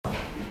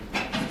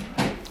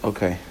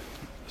Okay,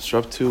 so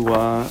up to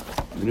the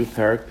new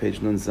parak,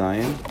 page Nun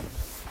Zayin.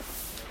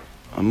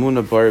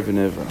 Amuna Bar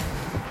V'Nivra.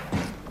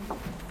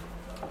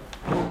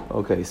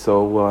 Okay,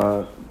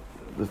 so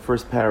the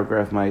first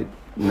paragraph might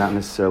not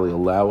necessarily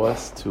allow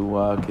us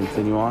to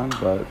continue on,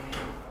 but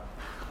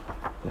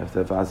you have to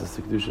have Azas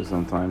Kedusha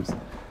sometimes.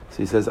 So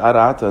he says,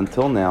 Arata,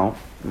 until now,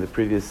 in the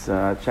previous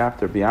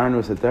chapter,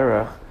 Bi'arnu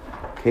Sederach,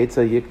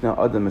 Keitza Yikna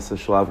Adam Es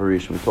Shlav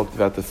Harishon. We talked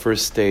about the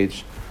first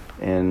stage,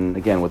 and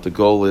again, what the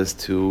goal is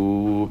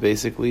to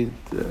basically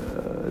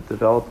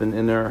develop an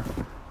inner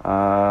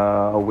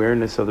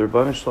awareness of the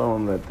Rebbeinu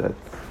Shalom, that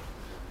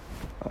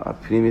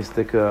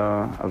pneumistic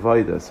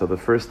avoda. So the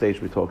first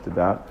stage we talked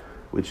about,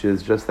 which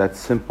is just that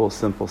simple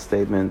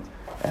statement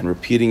and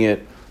repeating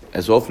it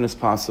as often as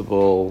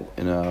possible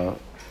in a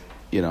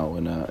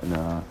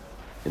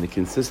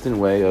consistent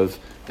way of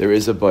there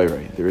is a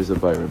bayre.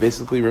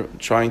 Basically,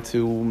 trying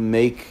to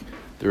make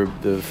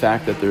the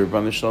fact that the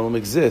Rebbeinu Shalom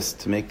exists,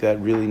 to make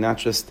that really not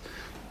just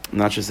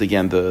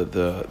again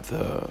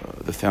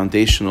the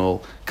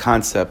foundational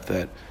concept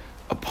that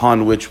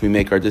upon which we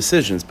make our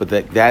decisions, but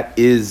that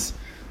is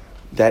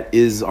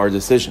our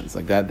decisions.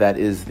 Like that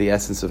is the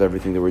essence of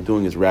everything that we're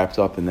doing, is wrapped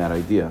up in that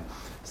idea.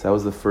 So that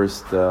was the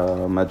first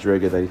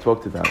madrega that he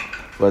talked about.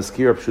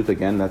 Vazkir Pshut,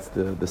 again, that's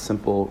the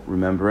simple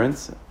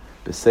remembrance.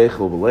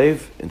 B'seichel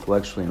b'leiv,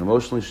 intellectually and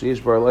emotionally,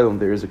 sheish bar leilam,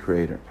 there is a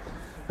creator.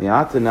 So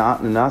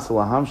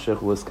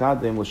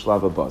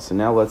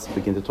now let's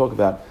begin to talk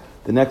about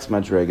the next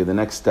madrega, the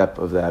next step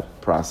of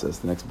that process,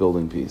 the next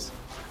building piece.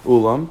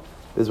 Ulam,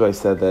 this is why I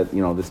said that,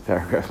 this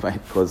paragraph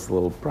might cause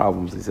little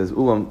problems. He says,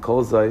 Ulam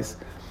kol zais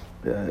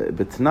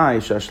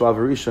b'tnai shashlav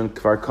harishon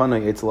kvar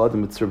kana yetzel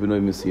adam mitzur b'noi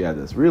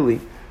misiyades.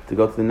 Really, to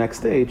go to the next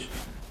stage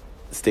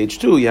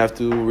 2, you have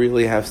to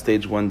really have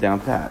stage 1 down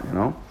pat,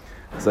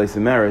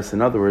 Zaysimeris,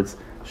 in other words,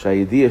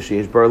 shayidiyah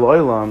sheyesh bar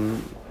lo'olam,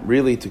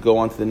 really to go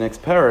on to the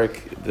next parak,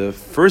 the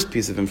first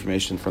piece of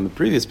information from the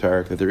previous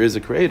parak, that there is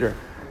a creator,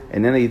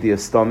 and then idea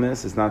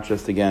stomis is not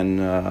just, again,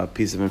 a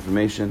piece of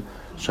information,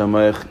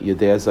 shamayach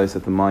yedei zayis,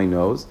 that the mind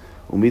knows,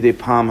 umidei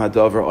pam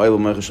hadavar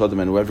oilam mechashadam,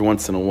 and every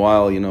once in a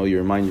while, you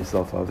remind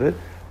yourself of it,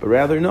 but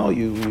rather, no,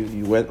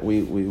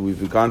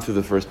 we've gone through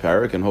the first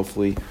parak, and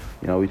hopefully,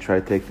 we try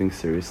to take things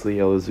seriously.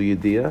 Elazu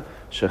yediyah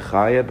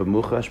shechaya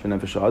b'muchash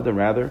b'nefesh adam.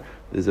 Rather,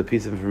 there's a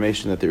piece of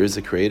information that there is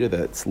a creator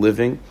that's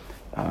living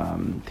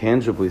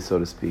tangibly, so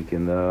to speak,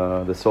 in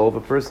the soul of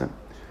a person.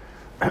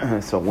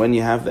 So when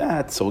you have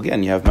that, so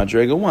again, you have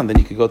Madrega 1, then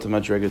you could go to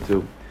Madrega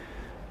 2.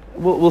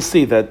 We'll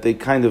see that they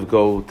kind of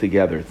go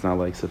together. It's not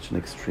like such an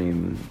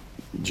extreme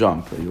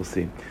jump, but you'll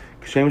see.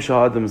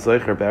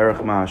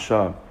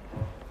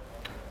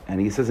 And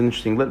he says an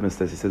interesting litmus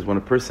test. He says when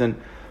a person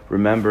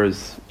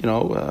remembers,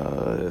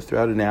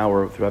 throughout an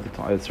hour, throughout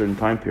a certain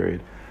time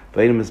period, I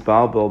think I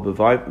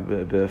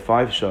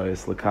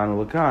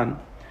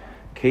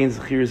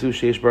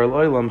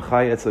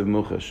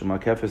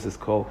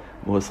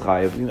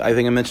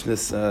mentioned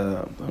this,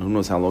 who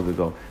knows how long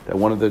ago, that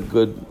one of the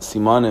good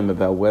simanim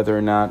about whether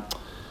or not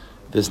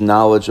this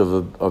knowledge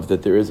of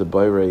that there is a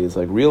bayre is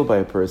like real by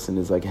a person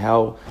is like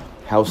how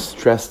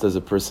stressed does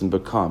a person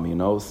become.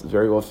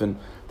 Very often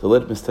the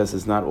litmus test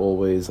is not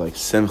always like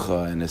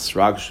simcha and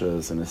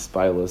esragshas and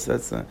espilus.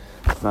 It's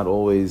not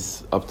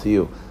always up to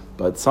you.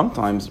 But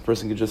sometimes a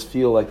person could just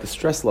feel like the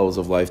stress levels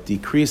of life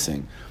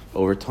decreasing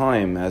over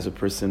time as a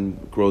person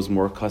grows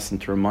more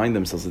accustomed to remind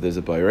themselves that there's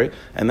a bayre,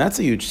 and that's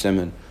a huge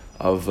siman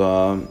of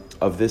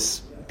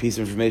this piece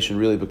of information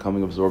really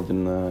becoming absorbed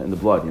in the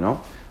blood.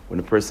 When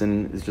a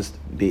person is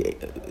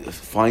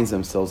finds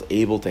themselves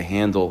able to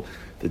handle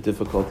the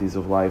difficulties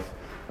of life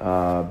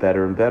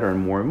better and better and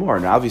more.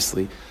 And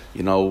obviously,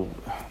 the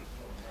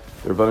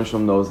Rebbeinu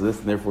Shalom knows this,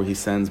 and therefore he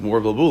sends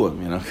more balbulim,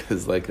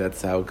 because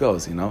that's how it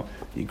goes. You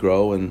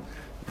grow, and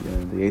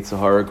the Yetzer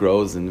Hara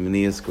grows, and the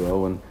Manias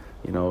grow, and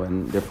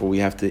therefore we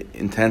have to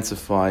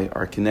intensify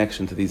our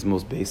connection to these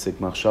most basic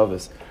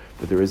machshavas,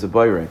 that there is a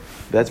bayre.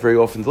 That's very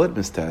often the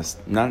litmus test,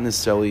 not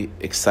necessarily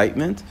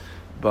excitement,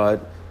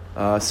 but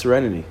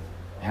serenity.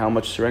 How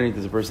much serenity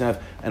does a person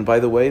have? And by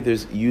the way,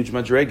 there's huge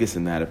madregas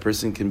in that. A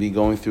person can be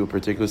going through a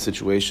particular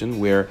situation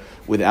where,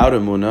 without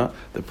emunah,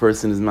 the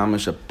person is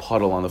mamash a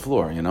puddle on the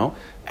floor,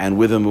 And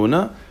with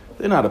emunah,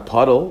 they're not a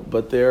puddle,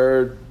 but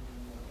they're,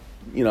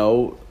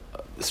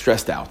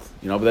 stressed out.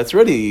 But that's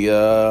already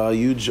a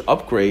huge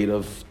upgrade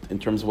in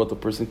terms of what the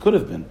person could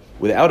have been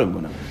without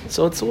emunah.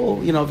 So it's all,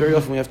 very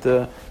often we have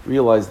to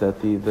realize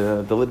that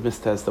the litmus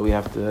test that we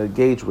have to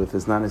gauge with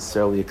is not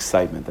necessarily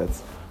excitement.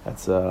 That's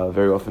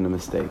very often a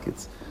mistake.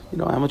 It's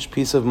how much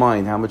peace of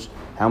mind, how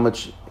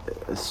much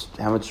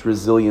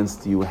resilience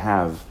do you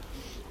have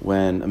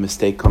when a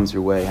mistake comes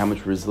your way? How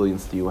much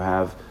resilience do you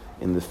have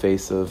in the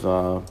face of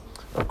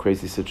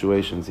crazy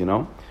situations?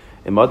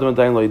 In Madam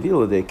Adayin Lo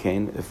Yidila Day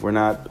Kain, if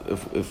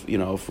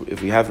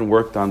we haven't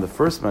worked on the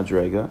first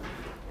madrega,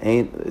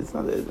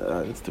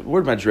 the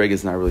word madrega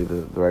is not really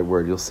the right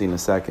word. You'll see in a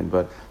second.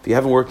 But if you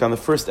haven't worked on the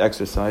first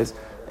exercise,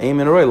 then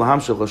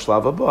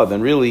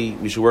really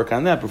we should work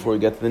on that before we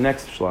get to the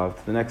next shlav,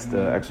 to the next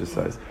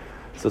exercise.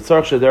 So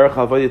tzarich shederach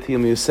avodah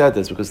tiyam, you said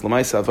this because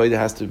l'maisa avodah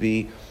has to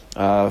be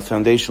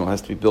foundational,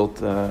 has to be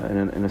built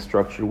in a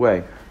structured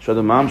way. That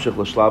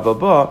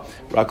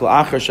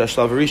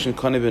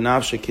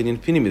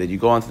you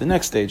go on to the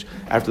next stage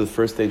after the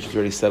first stage is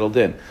already settled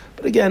in.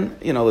 But again,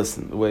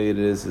 listen, the way it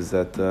is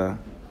that,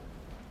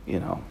 we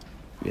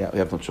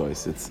have no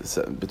choice. It's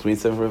between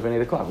 7:45 and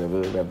 8 o'clock.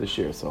 We have this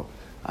year, so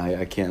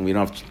I can't. We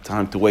don't have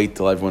time to wait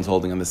till everyone's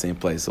holding on the same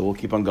place. So we'll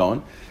keep on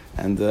going,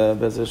 and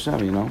Bez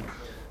Hashem,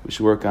 we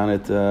should work on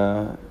it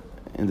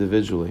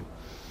individually.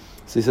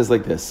 So he says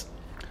like this: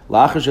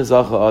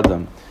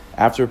 Adam,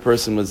 after a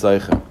person was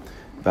zaycha.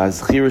 And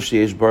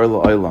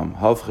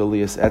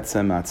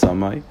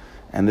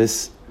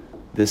this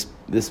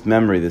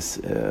memory, this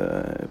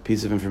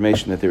piece of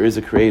information that there is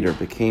a creator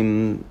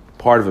became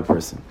part of a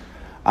person.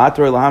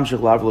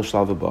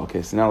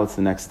 Okay, so now it's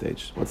the next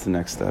stage. What's the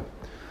next step?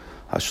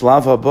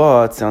 Hashlav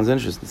haba, it sounds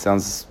interesting, it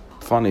sounds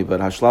funny,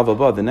 but Hashlav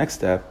haba, the next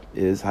step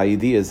is,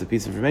 Hayidi is the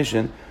piece of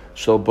information,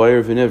 Shal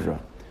Bayer V'nivra,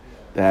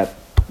 that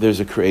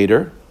there's a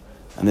creator,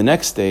 and the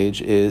next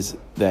stage is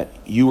that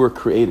you were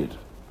created.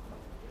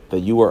 That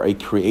you are a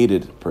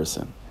created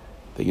person,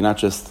 that you don't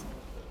just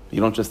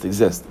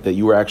exist, that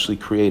you were actually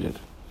created.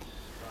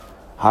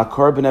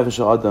 Hakar b'nefesh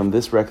Adam,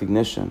 this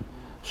recognition,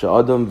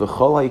 she'Adam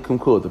v'chol ha'ikum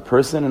kula, the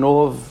person and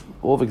all of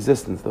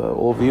existence,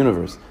 all of the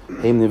universe,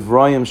 heim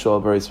nivrayim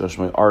shal baris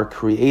v'shmai, are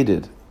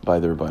created by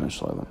the Rebbeinu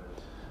Shalom.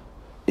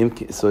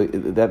 So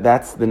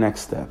that's the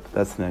next step.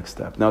 That's the next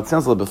step. Now it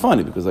sounds a little bit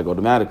funny because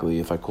automatically,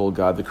 if I call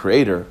God the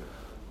creator,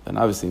 then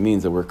obviously it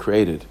means that we're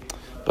created.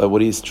 But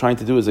what he's trying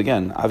to do is,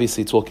 again,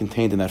 obviously it's all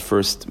contained in that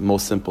first,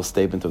 most simple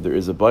statement of there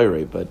is a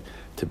Bayrei, but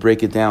to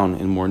break it down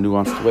in more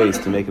nuanced ways,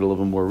 to make it a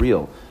little bit more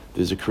real.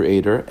 There's a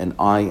creator, and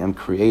I am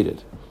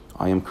created.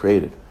 I am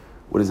created.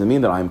 What does it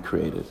mean that I am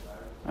created?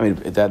 I mean,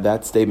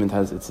 that statement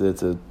has,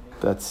 there's a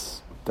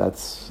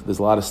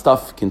lot of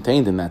stuff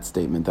contained in that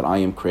statement, that I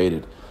am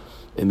created.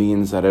 It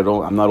means that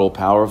I'm not all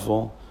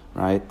powerful,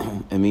 right?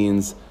 It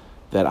means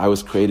that I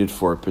was created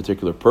for a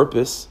particular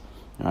purpose,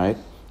 right?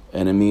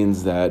 And it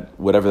means that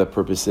whatever that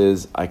purpose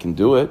is, I can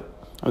do it.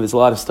 I mean, there's a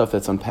lot of stuff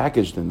that's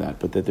unpackaged in that,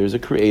 but that there's a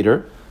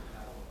creator,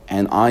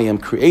 and I am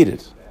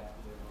created.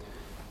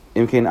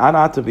 Until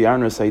now,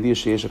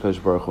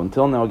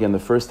 again, the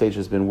first stage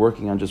has been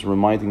working on just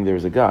reminding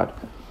there's a God.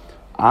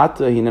 But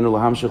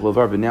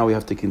now we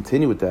have to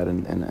continue with that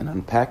and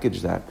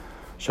unpackage that.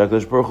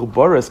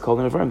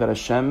 That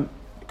Hashem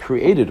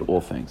created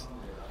all things.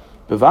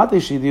 And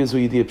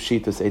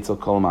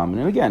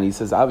again, he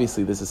says,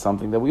 obviously, this is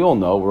something that we all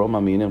know. We're all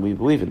mamin, and we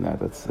believe in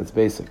that. That's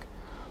basic.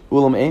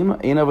 But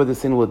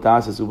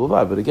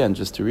again,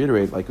 just to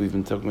reiterate, like we've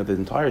been talking about the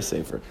entire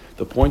Sefer,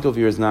 the point of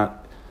view is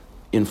not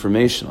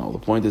informational. The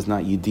point is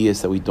not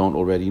yedias that we don't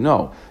already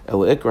know.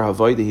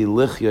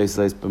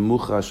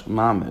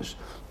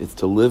 It's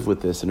to live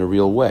with this in a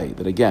real way.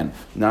 That again,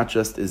 not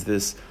just is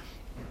this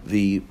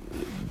the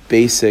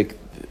basic,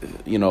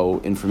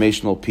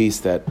 informational piece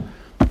that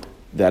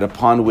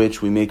upon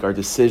which we make our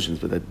decisions,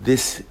 but that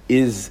this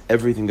is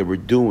everything that we're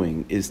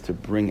doing is to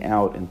bring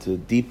out and to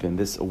deepen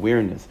this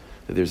awareness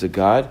that there's a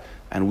God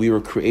and we were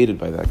created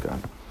by that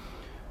God.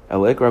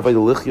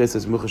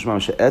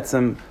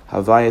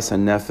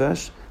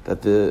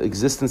 That the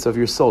existence of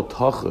your soul,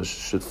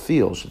 tachush, should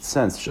feel, should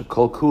sense, should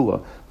kol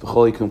kula,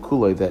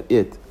 that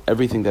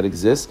everything that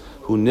exists,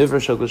 who nivra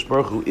shakadosh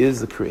baruch hu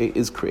is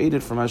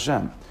created from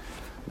Hashem.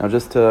 Now,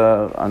 just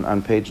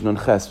on page Nun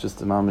Ches, just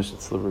to mamish,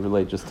 it's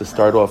relate, just to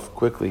start off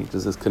quickly,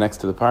 because this connects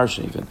to the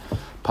parsha even.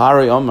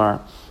 Parei Omar,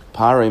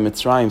 Parei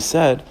Mitzrayim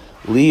said,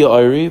 Li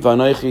Oiri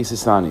v'anoichi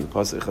sisani.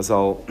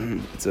 Chazal,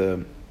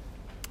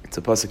 it's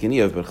a pasuk in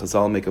Eov, but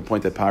Chazal make a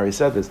point that Parei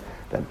said this,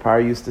 that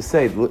Parei used to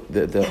say,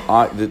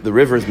 the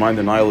river is mine,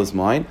 the Nile is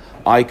mine,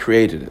 I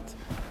created it.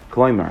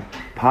 Kloimar,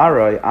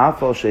 Parei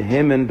afal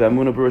shehimin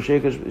b'amuna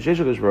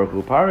b'rosh baruch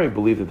hu. Parei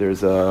believed that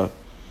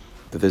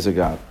there's a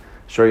God.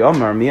 He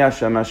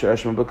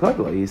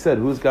said,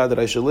 who's God that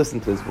I should listen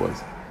to his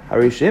voice?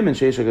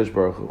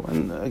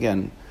 And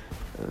again,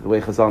 the way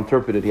Chazal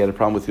interpreted, he had a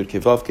problem with Yud Kei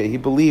Vav Kei. He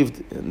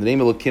believed, the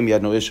name of Elokim he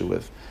had no issue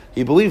with.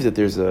 He believed that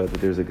there's a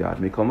God.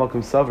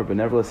 But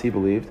nevertheless he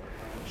believed,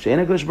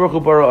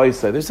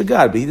 there's a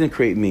God, but he didn't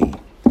create me.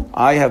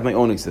 I have my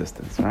own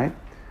existence, right?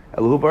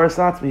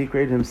 He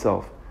created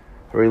himself.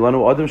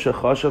 There's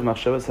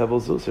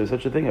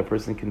such a thing, a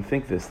person can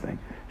think this thing.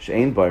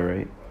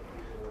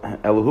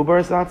 Elohu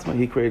baras atzma,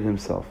 he created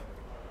himself.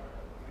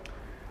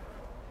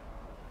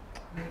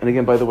 And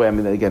again, by the way, on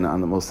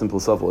the most simple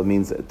level, it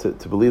means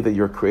to believe that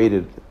you're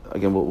created.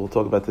 Again, we'll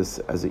talk about this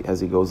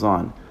as he goes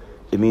on.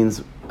 It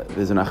means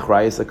there's an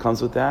achrayus that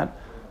comes with that,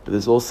 but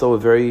there's also a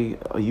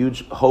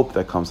huge hope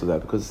that comes with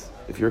that, because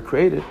if you're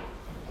created,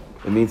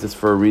 it means it's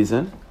for a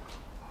reason,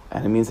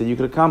 and it means that you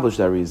could accomplish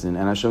that reason,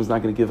 and Hashem's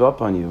not going to give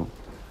up on you.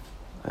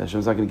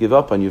 Hashem's not going to give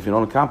up on you if you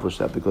don't accomplish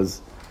that,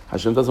 because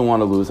Hashem doesn't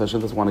want to lose.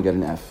 Hashem doesn't want to get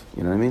an F.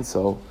 You know what I mean?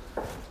 So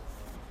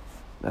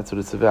that's what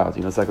it's about.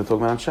 It's like we're talking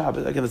about on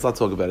Shabbos. Again, there's a lot to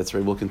talk about.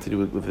 We'll continue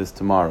with this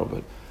tomorrow.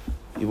 But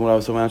even when I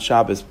was talking about on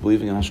Shabbos,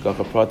 believing in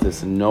Hashgacha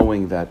Pratis and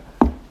knowing that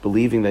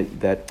believing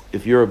that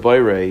if you're a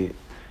Bayrei,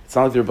 it's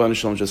not like the Rebbeinu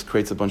Shalom just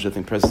creates a bunch of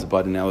things, presses a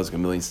button, now there's a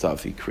million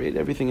stuff. He created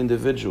everything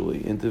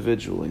individually. And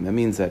that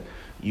means that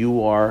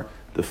you are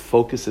the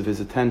focus of his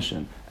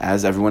attention,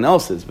 as everyone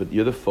else is, but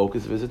you're the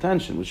focus of his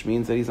attention, which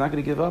means that he's not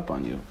going to give up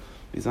on you.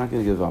 He's not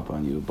going to give up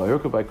on you. By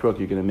hook or by crook,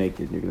 you're going to make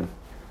it. You're going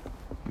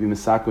to be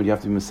misakin, you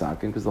have to be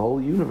misakin, because the whole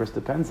universe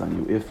depends on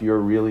you if you're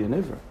really an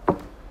Ivr.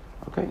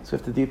 Okay, so you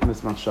have to deepen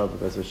this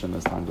machshava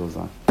as time goes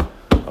on.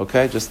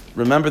 Okay, just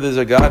remember there's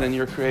a God and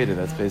you're created.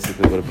 That's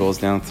basically what it boils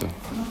down to.